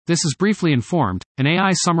This is Briefly Informed, an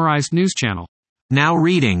AI-summarized news channel. Now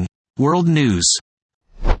reading World News.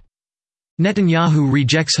 Netanyahu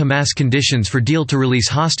rejects Hamas conditions for deal to release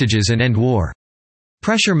hostages and end war.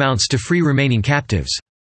 Pressure mounts to free remaining captives.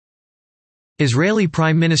 Israeli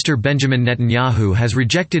Prime Minister Benjamin Netanyahu has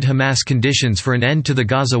rejected Hamas conditions for an end to the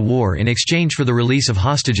Gaza war in exchange for the release of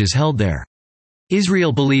hostages held there.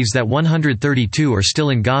 Israel believes that 132 are still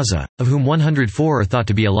in Gaza, of whom 104 are thought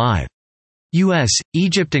to be alive. US,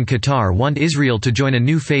 Egypt and Qatar want Israel to join a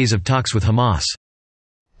new phase of talks with Hamas.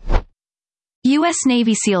 U.S.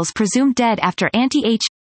 Navy SEALs presumed dead after anti-H.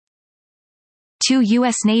 2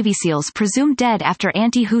 U.S. Navy SEALs presumed dead after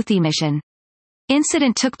anti-Houthi mission.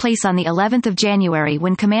 Incident took place on the 11th of January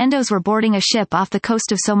when commandos were boarding a ship off the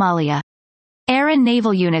coast of Somalia. Air and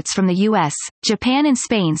naval units from the U.S., Japan and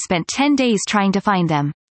Spain spent 10 days trying to find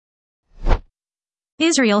them.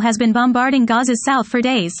 Israel has been bombarding Gaza's south for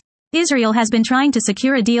days. Israel has been trying to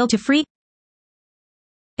secure a deal to free.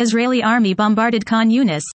 Israeli army bombarded Khan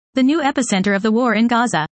Yunis, the new epicenter of the war in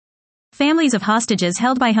Gaza. Families of hostages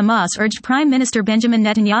held by Hamas urged Prime Minister Benjamin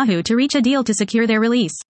Netanyahu to reach a deal to secure their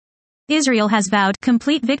release. Israel has vowed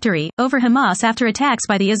complete victory over Hamas after attacks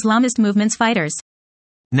by the Islamist movement's fighters.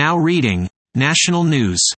 Now reading National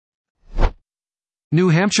News. New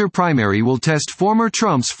Hampshire primary will test former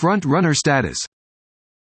Trump's front-runner status.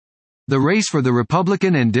 The race for the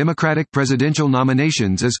Republican and Democratic presidential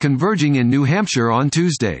nominations is converging in New Hampshire on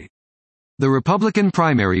Tuesday. The Republican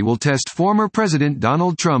primary will test former President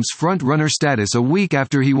Donald Trump's front-runner status a week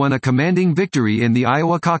after he won a commanding victory in the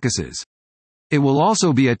Iowa caucuses. It will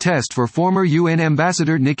also be a test for former UN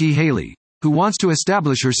Ambassador Nikki Haley, who wants to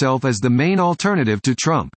establish herself as the main alternative to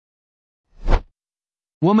Trump.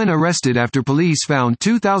 Woman arrested after police found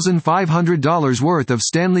 $2,500 worth of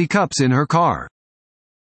Stanley Cups in her car.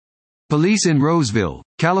 Police in Roseville,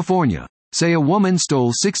 California, say a woman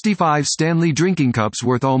stole 65 Stanley drinking cups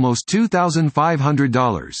worth almost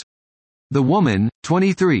 $2,500. The woman,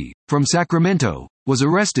 23, from Sacramento, was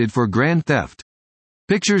arrested for grand theft.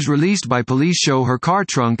 Pictures released by police show her car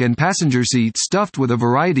trunk and passenger seat stuffed with a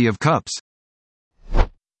variety of cups.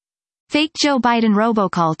 Fake Joe Biden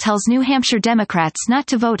robocall tells New Hampshire Democrats not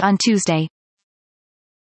to vote on Tuesday.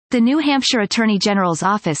 The New Hampshire Attorney General's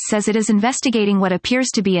office says it is investigating what appears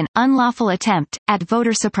to be an unlawful attempt at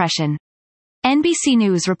voter suppression. NBC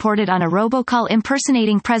News reported on a robocall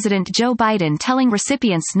impersonating President Joe Biden telling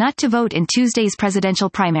recipients not to vote in Tuesday's presidential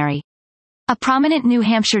primary. A prominent New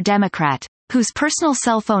Hampshire Democrat, whose personal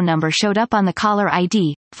cell phone number showed up on the caller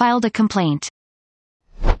ID, filed a complaint.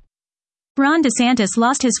 Ron DeSantis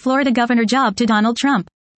lost his Florida governor job to Donald Trump.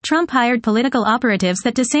 Trump hired political operatives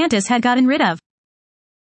that DeSantis had gotten rid of.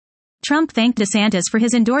 Trump thanked DeSantis for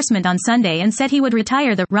his endorsement on Sunday and said he would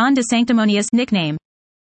retire the Ron DeSanctimonious nickname.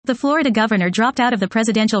 The Florida governor dropped out of the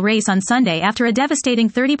presidential race on Sunday after a devastating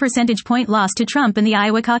 30 percentage point loss to Trump in the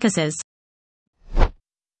Iowa caucuses.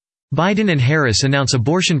 Biden and Harris announce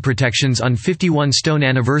abortion protections on 51st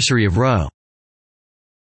anniversary of Roe.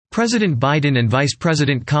 President Biden and Vice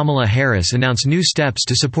President Kamala Harris announce new steps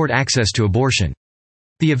to support access to abortion.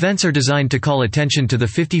 The events are designed to call attention to the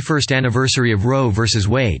 51st anniversary of Roe v.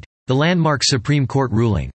 Wade, the landmark Supreme Court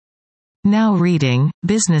ruling. Now reading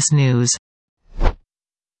Business News.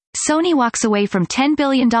 Sony walks away from $10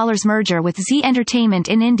 billion merger with Zee Entertainment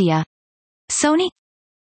in India. Sony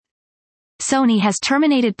has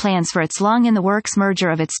terminated plans for its long-in-the-works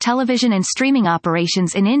merger of its television and streaming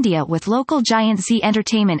operations in India with local giant Zee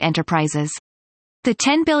Entertainment Enterprises. The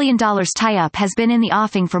 $10 billion tie-up has been in the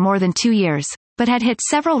offing for more than 2 years, but had hit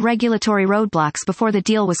several regulatory roadblocks before the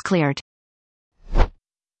deal was cleared.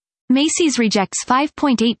 Macy's rejects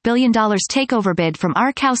 $5.8 billion takeover bid from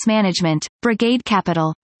Arkhouse Management, Brigade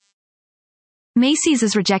Capital. Macy's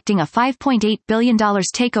is rejecting a $5.8 billion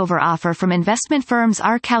takeover offer from investment firms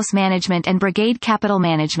Arkhouse Management and Brigade Capital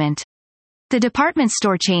Management. The department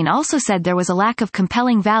store chain also said there was a lack of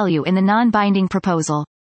compelling value in the non-binding proposal.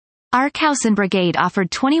 Arkhouse and Brigade offered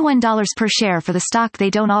 $21 per share for the stock they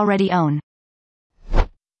don't already own.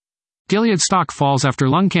 Gilead stock falls after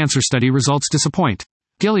lung cancer study results disappoint.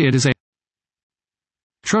 Gilead is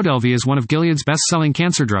Trodelvy is one of Gilead's best-selling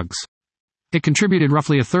cancer drugs. It contributed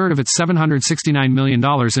roughly a third of its $769 million in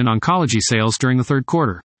oncology sales during the third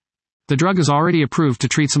quarter. The drug is already approved to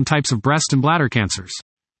treat some types of breast and bladder cancers.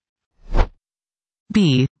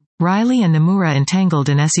 B. Riley and Nomura entangled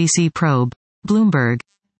in SEC probe. Bloomberg.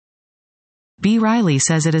 B. Riley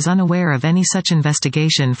says it is unaware of any such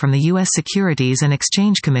investigation from the U.S. Securities and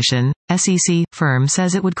Exchange Commission, SEC. Firm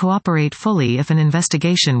says it would cooperate fully if an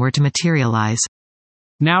investigation were to materialize.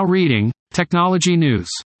 Now reading Technology News.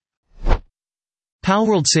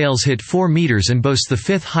 Palworld sales hit 4 meters and boasts the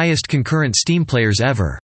 5th highest concurrent Steam players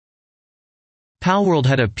ever. Palworld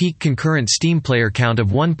had a peak concurrent Steam player count of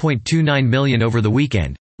 1.29 million over the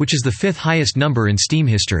weekend, which is the 5th highest number in Steam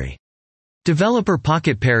history. Developer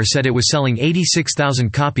Pocket Pair said it was selling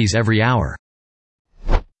 86,000 copies every hour.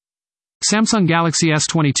 Samsung Galaxy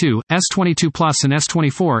S22, S22 Plus and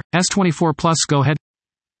S24, S24 Plus go ahead.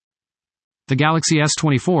 The Galaxy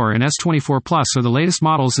S24 and S24 Plus are the latest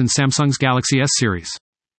models in Samsung's Galaxy S series.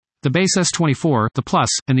 The base S24, the Plus,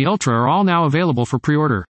 and the Ultra are all now available for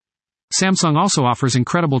pre-order. Samsung also offers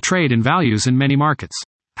incredible trade and values in many markets.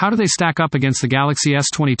 How do they stack up against the Galaxy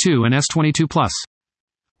S22 and S22 Plus?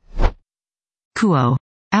 Kuo.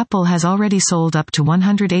 Apple has already sold up to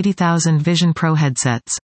 180,000 Vision Pro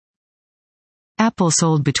headsets. Apple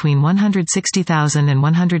sold between 160,000 and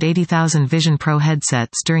 180,000 Vision Pro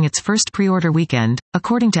headsets during its first pre-order weekend,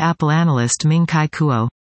 according to Apple analyst Ming-Chi Kuo.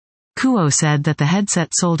 Kuo said that the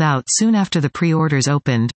headset sold out soon after the pre-orders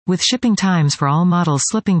opened, with shipping times for all models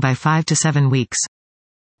slipping by 5 to 7 weeks.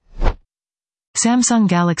 Samsung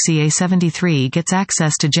Galaxy A73 gets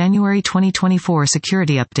access to January 2024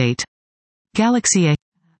 security update. Galaxy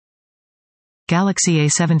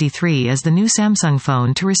A73 is the new Samsung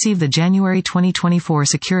phone to receive the January 2024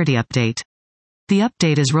 security update. The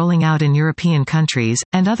update is rolling out in European countries,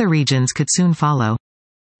 and other regions could soon follow.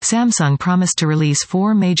 Samsung promised to release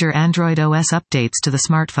 4 major Android OS updates to the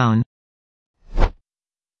smartphone.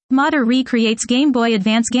 Modder recreates Game Boy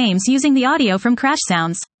Advance games using the audio from crash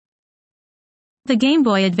sounds. The Game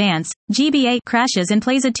Boy Advance, GBA, crashes and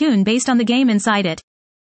plays a tune based on the game inside it.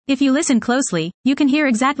 If you listen closely, you can hear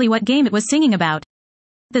exactly what game it was singing about.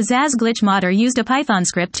 The Zaz Glitch modder used a Python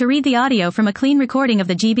script to read the audio from a clean recording of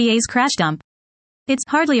the GBA's crash dump. It's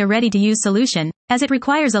hardly a ready-to-use solution, as it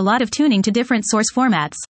requires a lot of tuning to different source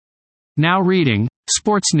formats. Now reading,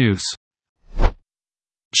 Sports News.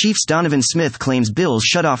 Chiefs Donovan Smith claims Bills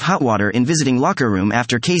shut off hot water in visiting locker room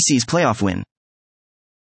after KC's playoff win.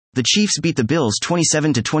 The Chiefs beat the Bills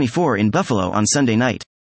 27-24 in Buffalo on Sunday night.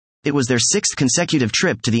 It was their 6th consecutive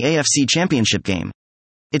trip to the AFC Championship game.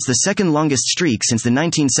 It's the second longest streak since the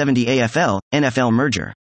 1970 AFL-NFL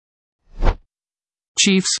merger.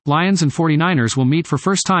 Chiefs, Lions and 49ers will meet for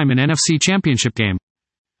first time in NFC Championship game.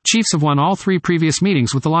 Chiefs have won all 3 previous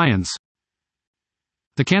meetings with the Lions.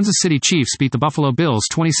 The Kansas City Chiefs beat the Buffalo Bills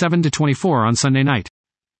 27-24 on Sunday night.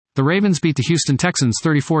 The Ravens beat the Houston Texans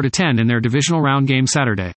 34-10 in their divisional round game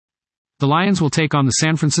Saturday. The Lions will take on the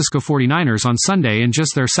San Francisco 49ers on Sunday in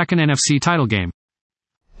just their second NFC title game.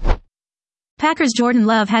 Packers' Jordan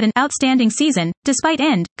Love had an outstanding season, despite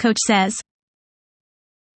coach says.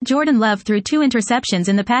 Jordan Love threw 2 interceptions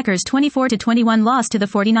in the Packers' 24-21 loss to the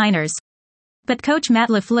 49ers. But coach Matt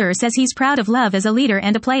LaFleur says he's proud of Love as a leader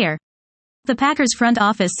and a player. The Packers front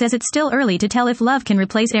office says it's still early to tell if Love can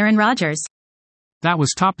replace Aaron Rodgers. That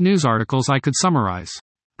was top news articles I could summarize.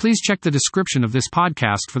 Please check the description of this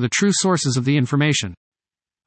podcast for the true sources of the information.